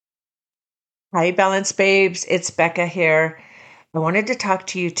Hi, Balance Babes. It's Becca here. I wanted to talk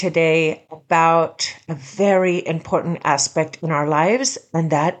to you today about a very important aspect in our lives,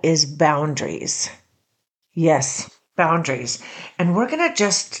 and that is boundaries. Yes, boundaries. And we're going to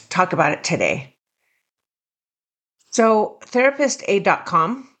just talk about it today. So,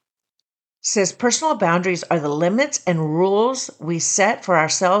 therapistaid.com says personal boundaries are the limits and rules we set for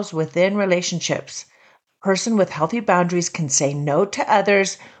ourselves within relationships. A person with healthy boundaries can say no to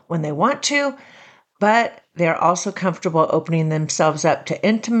others when they want to, but they're also comfortable opening themselves up to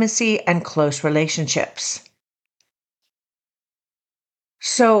intimacy and close relationships.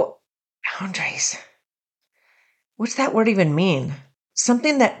 So, boundaries. What's that word even mean?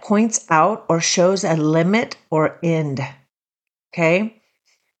 Something that points out or shows a limit or end. Okay?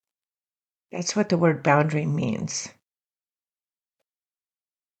 That's what the word boundary means.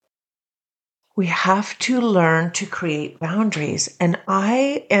 We have to learn to create boundaries. And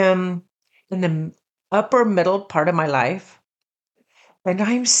I am in the upper middle part of my life, and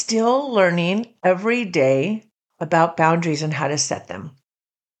I'm still learning every day about boundaries and how to set them.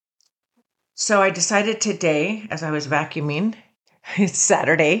 So I decided today, as I was vacuuming, it's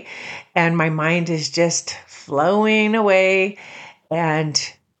Saturday, and my mind is just flowing away and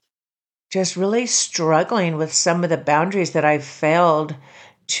just really struggling with some of the boundaries that I've failed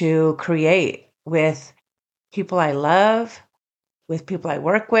to create with people I love, with people I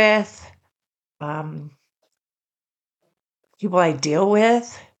work with, um, people I deal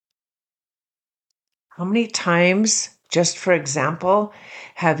with. How many times, just for example,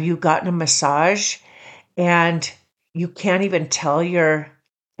 have you gotten a massage and you can't even tell your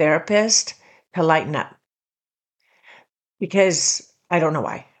therapist to lighten up? Because I don't know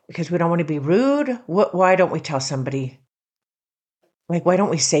why. Because we don't want to be rude. Why don't we tell somebody? Like, why don't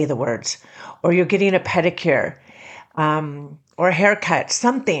we say the words? Or you're getting a pedicure or a haircut,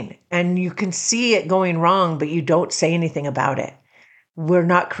 something, and you can see it going wrong, but you don't say anything about it. We're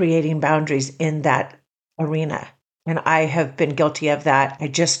not creating boundaries in that arena. And I have been guilty of that. I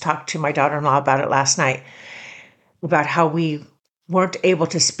just talked to my daughter in law about it last night, about how we weren't able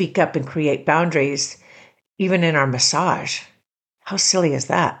to speak up and create boundaries, even in our massage. How silly is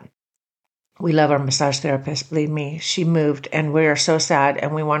that? We love our massage therapist, believe me. She moved and we are so sad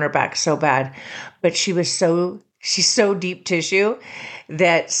and we want her back so bad. But she's so deep tissue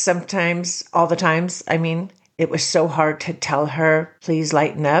that sometimes, all the times, it was so hard to tell her, please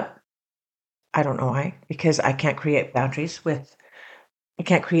lighten up. I don't know why, because I can't create boundaries with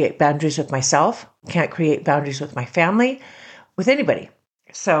myself, can't create boundaries with my family, with anybody.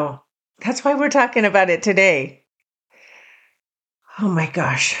 So that's why we're talking about it today. Oh my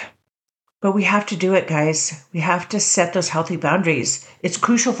gosh. But we have to do it, guys. We have to set those healthy boundaries. It's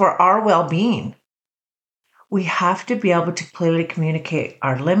crucial for our well being. We have to be able to clearly communicate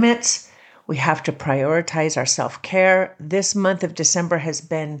our limits. We have to prioritize our self care. This month of December has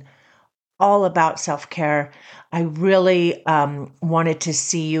been all about self care. I really wanted to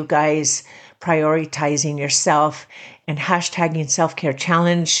see you guys prioritizing yourself and hashtagging self care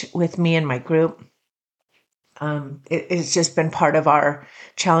challenge with me and my group. It's just been part of our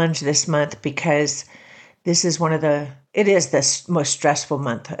challenge this month because this is it is the most stressful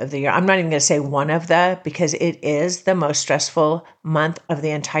month of the year. I'm not even going to say one of because it is the most stressful month of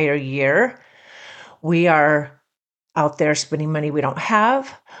the entire year. We are out there spending money we don't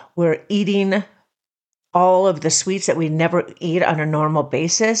have. We're eating all of the sweets that we never eat on a normal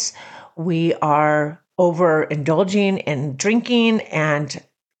basis. We are overindulging in drinking, and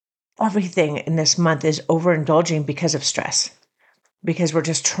everything in this month is overindulging because of stress, because we're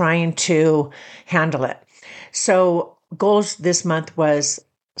just trying to handle it. So goals this month was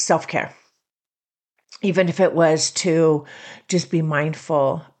self-care. Even if it was to just be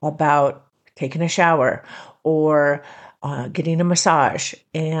mindful about taking a shower or getting a massage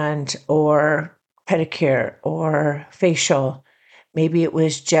or pedicure or facial. Maybe it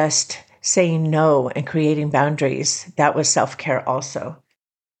was just saying no and creating boundaries. That was self-care also.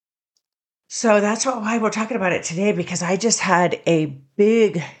 So that's why we're talking about it today, because I just had a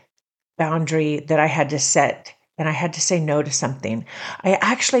big boundary that I had to set, and I had to say no to something. I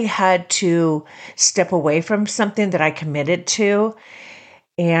actually had to step away from something that I committed to,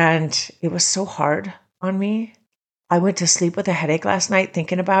 and it was so hard on me. I went to sleep with a headache last night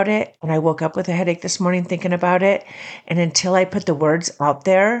thinking about it, and I woke up with a headache this morning thinking about it. And until I put the words out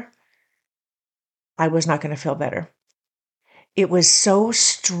there, I was not going to feel better. It was so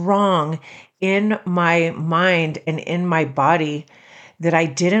strong in my mind and in my body that I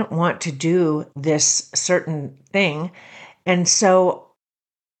didn't want to do this certain thing. And so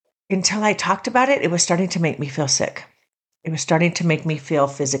until I talked about it, it was starting to make me feel sick. It was starting to make me feel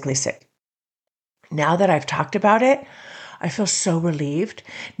physically sick. Now that I've talked about it, I feel so relieved.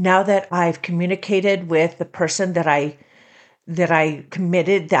 Now that I've communicated with the person that I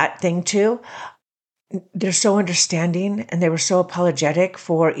committed that thing to, they're so understanding and they were so apologetic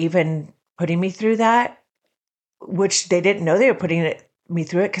for even putting me through that, which they didn't know they were me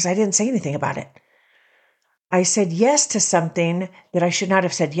through it because I didn't say anything about it. I said yes to something that I should not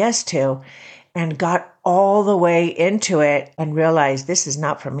have said yes to and got all the way into it and realized this is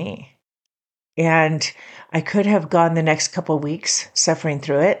not for me. And I could have gone the next couple of weeks suffering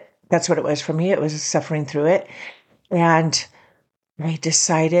through it. That's what it was for me. It was suffering through it. And I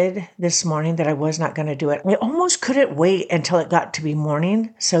decided this morning that I was not going to do it. I almost couldn't wait until it got to be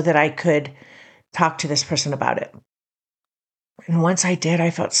morning so that I could talk to this person about it. And once I did, I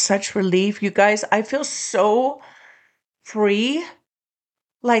felt such relief. You guys, I feel so free.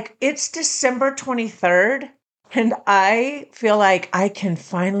 Like it's December 23rd, and I feel like I can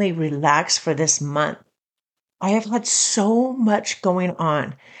finally relax for this month. I have had so much going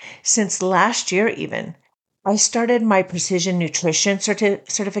on since last year, even. I started my precision nutrition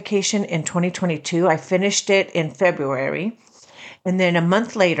certification in 2022. I finished it in February. And then a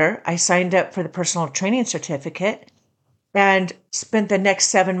month later, I signed up for the personal training certificate and spent the next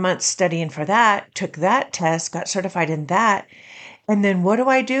 7 months studying for that, took that test, got certified in that. And then what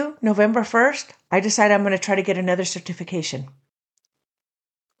do? November 1st, I decide I'm going to try to get another certification.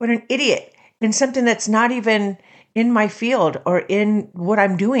 What an idiot. In something that's not even in my field or in what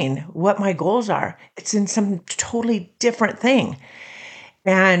I'm doing, what my goals are. It's in some totally different thing.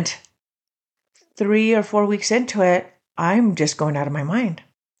 And 3 or 4 weeks into it, I'm just going out of my mind.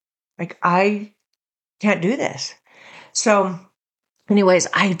 Like, I can't do this. So anyways,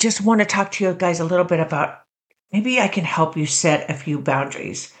 I just want to talk to you guys a little bit about maybe I can help you set a few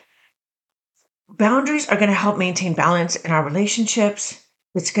boundaries. Boundaries are going to help maintain balance in our relationships.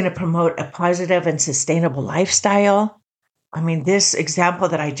 It's going to promote a positive and sustainable lifestyle. I mean, this example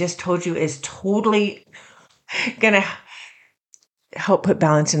that I just told you is totally going to help put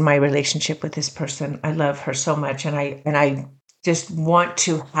balance in my relationship with this person. I love her so much, and I just want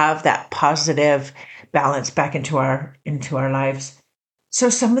to have that positive balance back into our lives. So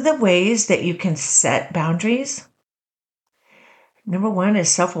some of the ways that you can set boundaries, number one is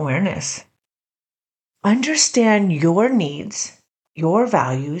self-awareness. Understand your needs, your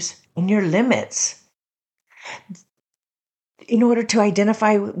values, and your limits in order to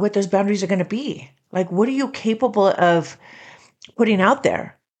identify what those boundaries are going to be. Like, what are you capable of putting out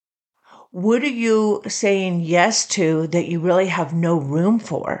there? What are you saying yes to that you really have no room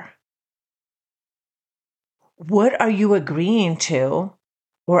for? What are you agreeing to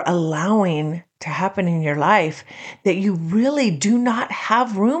or allowing to happen in your life that you really do not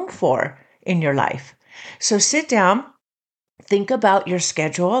have room for in your life? So sit down, think about your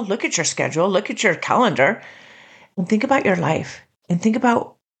schedule, look at your calendar, and think about your life and think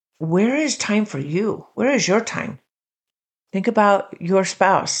about where is time for you? Where is your time? Think about your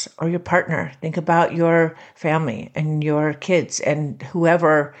spouse or your partner. Think about your family and your kids and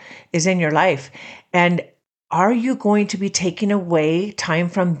whoever is in your life. And are you going to be taking away time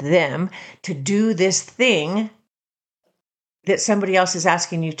from them to do this thing that somebody else is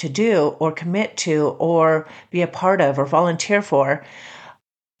asking you to do or commit to or be a part of or volunteer for?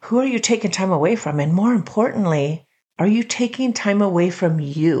 Who are you taking time away from? And more importantly, are you taking time away from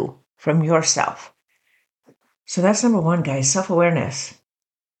you, from yourself? So that's number one, guys, self-awareness.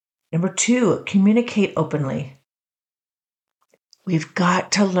 Number two, communicate openly. We've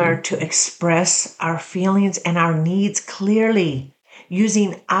got to learn to express our feelings and our needs clearly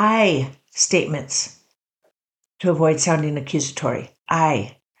using I statements to avoid sounding accusatory.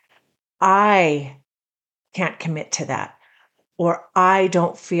 I can't commit to that. Or I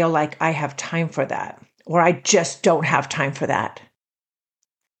don't feel like I have time for that. Or I just don't have time for that.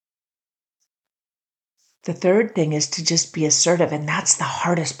 The third thing is to just be assertive, and that's the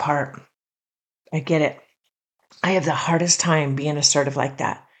hardest part. I get it. I have the hardest time being assertive like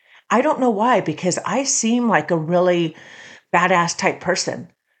that. I don't know why, because I seem like a really badass type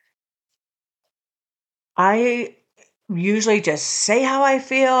person. I usually just say how I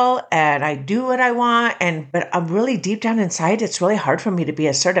feel and I do what I want. But I'm really deep down inside, it's really hard for me to be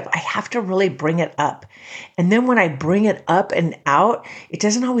assertive. I have to really bring it up. And then when I bring it up and out, it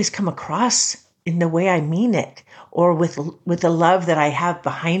doesn't always come across in the way I mean it or with the love that I have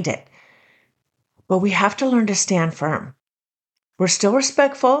behind it. But we have to learn to stand firm. We're still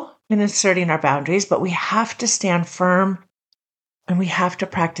respectful in asserting our boundaries, but we have to stand firm and we have to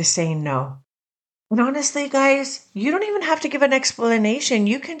practice saying no. And honestly, guys, you don't even have to give an explanation.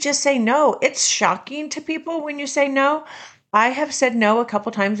 You can just say no. It's shocking to people when you say no. I have said no a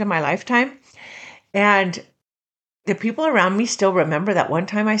couple times in my lifetime. And the people around me still remember that one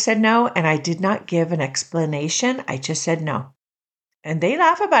time I said no, and I did not give an explanation. I just said no. And they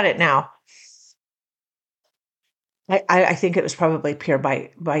laugh about it now. I think it was probably pure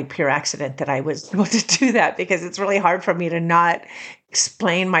by pure accident that I was able to do that, because it's really hard for me to not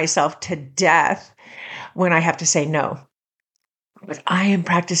explain myself to death when I have to say no. But I am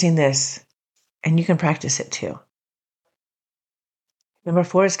practicing this, and you can practice it too. Number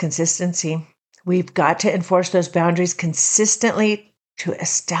 4 is consistency. We've got to enforce those boundaries consistently to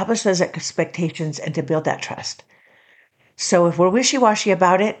establish those expectations and to build that trust. So if we're wishy-washy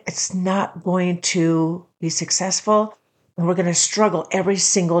about it, it's not going to be successful, and we're going to struggle every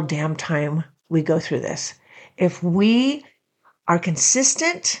single damn time we go through this. If we are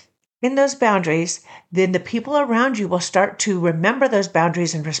consistent in those boundaries, then the people around you will start to remember those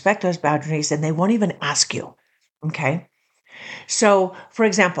boundaries and respect those boundaries, and they won't even ask you. Okay? So, for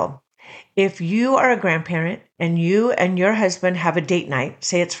example, if you are a grandparent and you and your husband have a date night,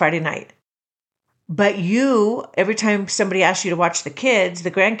 say it's Friday night, but you, every time somebody asks you to watch the kids,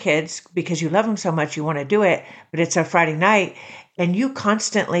 the grandkids, because you love them so much, you want to do it, but it's a Friday night, and you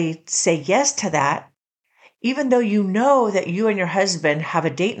constantly say yes to that, even though you know that you and your husband have a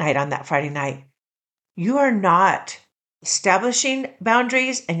date night on that Friday night, you are not establishing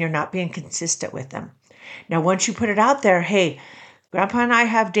boundaries and you're not being consistent with them. Now, once you put it out there, hey, Grandpa and I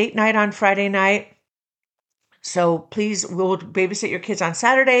have date night on Friday night, so please, we'll babysit your kids on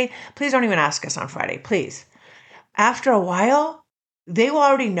Saturday. Please don't even ask us on Friday, please. After a while, they will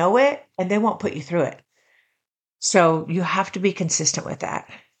already know it and they won't put you through it. So you have to be consistent with that.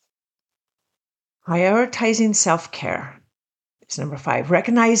 Prioritizing self-care is number 5.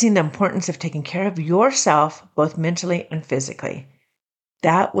 Recognizing the importance of taking care of yourself, both mentally and physically.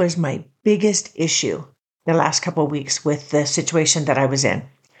 That was my biggest issue the last couple of weeks with the situation that I was in.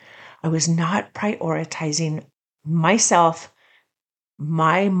 I was not prioritizing myself,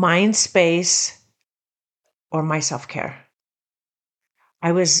 my mind space, or my self-care.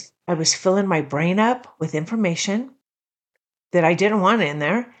 I was filling my brain up with information that I didn't want in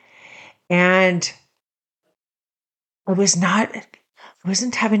there, and I wasn't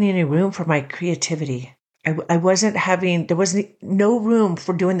having any room for my creativity. I wasn't having, there was no room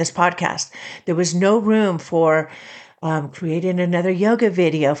for doing this podcast. There was no room for creating another yoga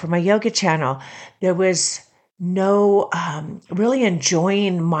video for my yoga channel. There was no really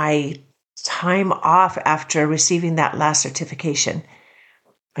enjoying my time off after receiving that last certification.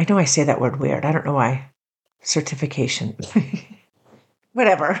 I know I say that word weird. I don't know why. Certification.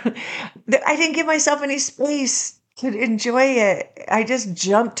 Whatever. I didn't give myself any space to enjoy it. I just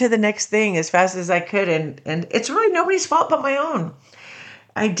jumped to the next thing as fast as I could. And it's really nobody's fault but my own.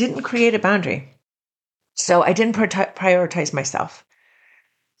 I didn't create a boundary. So I didn't prioritize myself.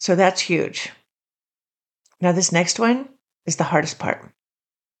 So that's huge. Now, this next one is the hardest part.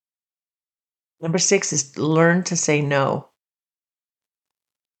 Number 6 is learn to say no.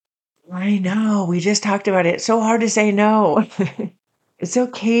 I know, we just talked about it. It's so hard to say no. It's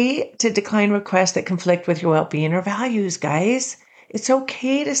okay to decline requests that conflict with your well-being or values, guys. It's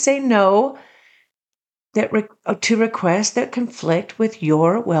okay to say no to requests that conflict with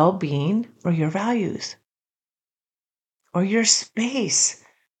your well-being or your values or your space.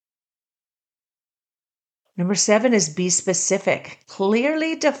 Number 7 is be specific.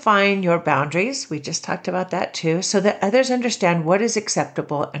 Clearly define your boundaries. We just talked about that too, so that others understand what is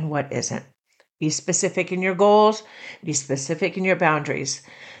acceptable and what isn't. Be specific in your goals, be specific in your boundaries.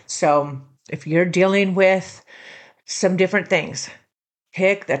 So if you're dealing with some different things,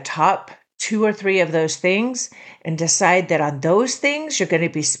 pick the top 2 or 3 of those things and decide that on those things, you're going to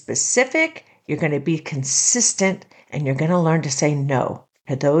be specific, you're going to be consistent, and you're going to learn to say no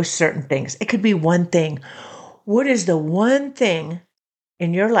to those certain things. It could be one thing. What is the one thing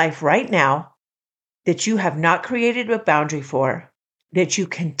in your life right now that you have not created a boundary for, that you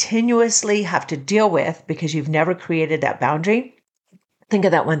continuously have to deal with because you've never created that boundary? Think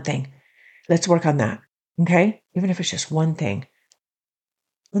of that one thing. Let's work on that. Okay? Even if it's just one thing.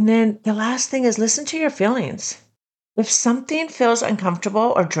 And then the last thing is listen to your feelings. If something feels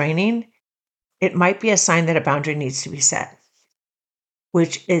uncomfortable or draining, it might be a sign that a boundary needs to be set,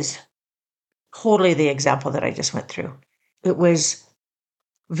 which is totally the example that I just went through. It was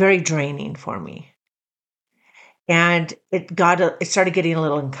very draining for me. And it started getting a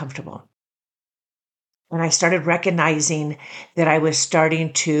little uncomfortable. And I started recognizing that I was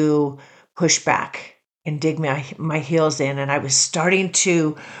starting to push back and dig my heels in. And I was starting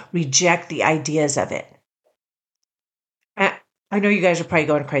to reject the ideas of it. I know you guys are probably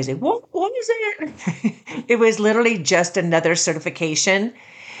going crazy. What is it? It was literally just another certification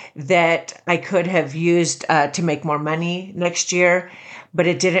that I could have used to make more money next year, but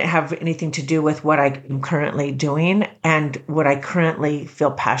it didn't have anything to do with what I'm currently doing and what I currently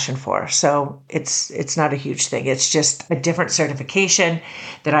feel passion for. So it's not a huge thing. It's just a different certification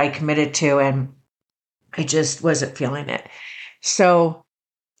that I committed to, and I just wasn't feeling it. So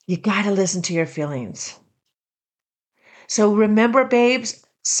you got to listen to your feelings. So remember, babes,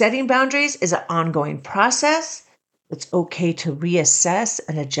 setting boundaries is an ongoing process. It's okay to reassess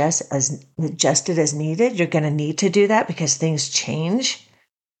and adjust it as needed. You're going to need to do that because things change.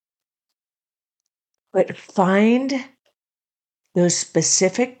 But find those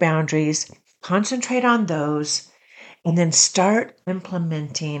specific boundaries, concentrate on those, and then start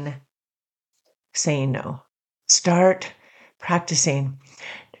implementing saying no. Start practicing.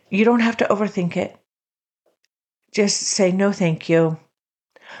 You don't have to overthink it. Just say, no, thank you.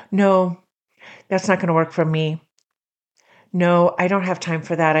 No, that's not going to work for me. No, I don't have time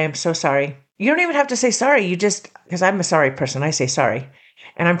for that. I am so sorry. You don't even have to say sorry. You just, because I'm a sorry person, I say sorry.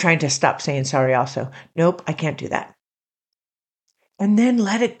 And I'm trying to stop saying sorry also. Nope, I can't do that. And then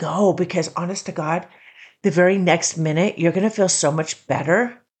let it go, because honest to God, the very next minute, you're going to feel so much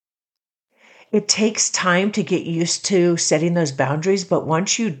better. It takes time to get used to setting those boundaries, but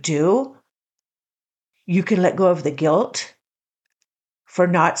once you do, you can let go of the guilt for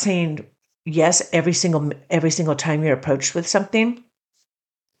not saying yes every single time you're approached with something.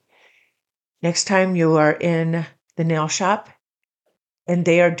 Next time you are in the nail shop and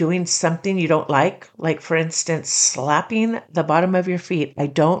they are doing something you don't like for instance, slapping the bottom of your feet. I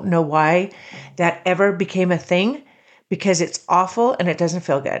don't know why that ever became a thing, because it's awful and it doesn't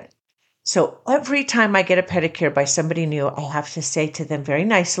feel good. So every time I get a pedicure by somebody new, I have to say to them very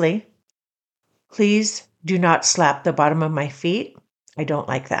nicely, please do not slap the bottom of my feet. I don't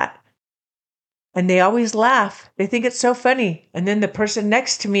like that. And they always laugh. They think it's so funny. And then the person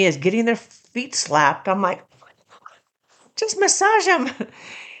next to me is getting their feet slapped. I'm like, just massage them.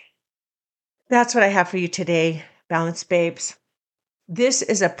 That's what I have for you today, Balance Babes. This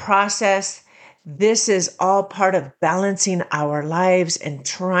is a process. This is all part of balancing our lives and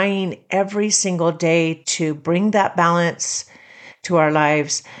trying every single day to bring that balance to our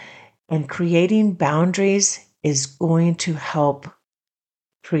lives. And creating boundaries is going to help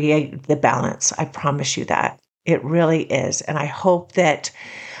create the balance. I promise you that. It really is. And I hope that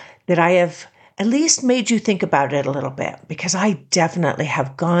I have at least made you think about it a little bit, because I definitely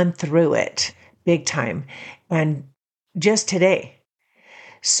have gone through it big time, and just today.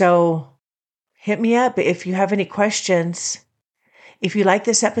 So hit me up if you have any questions. If you like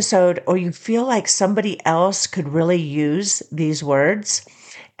this episode, or you feel like somebody else could really use these words,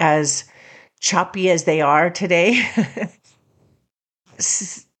 as choppy as they are today,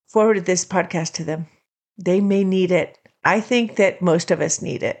 forward this podcast to them. They may need it. I think that most of us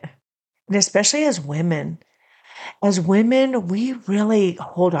need it. And especially as women. As women, we really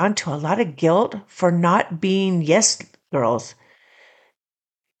hold on to a lot of guilt for not being yes girls.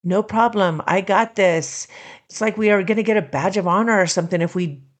 No problem. I got this. It's like we are going to get a badge of honor or something if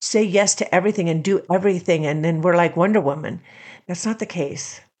we say yes to everything and do everything, and then we're like Wonder Woman. That's not the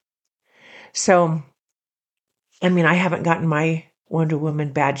case. So, I mean, I haven't gotten my Wonder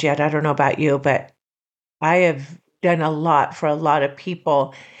Woman badge yet. I don't know about you, but I have done a lot for a lot of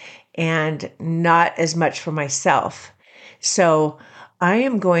people and not as much for myself. So I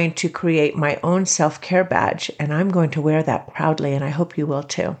am going to create my own self-care badge, and I'm going to wear that proudly, and I hope you will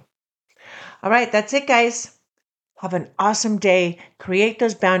too. All right, that's it, guys. Have an awesome day. Create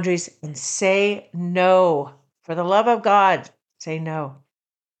those boundaries and say no. For the love of God, say no.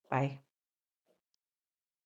 Bye.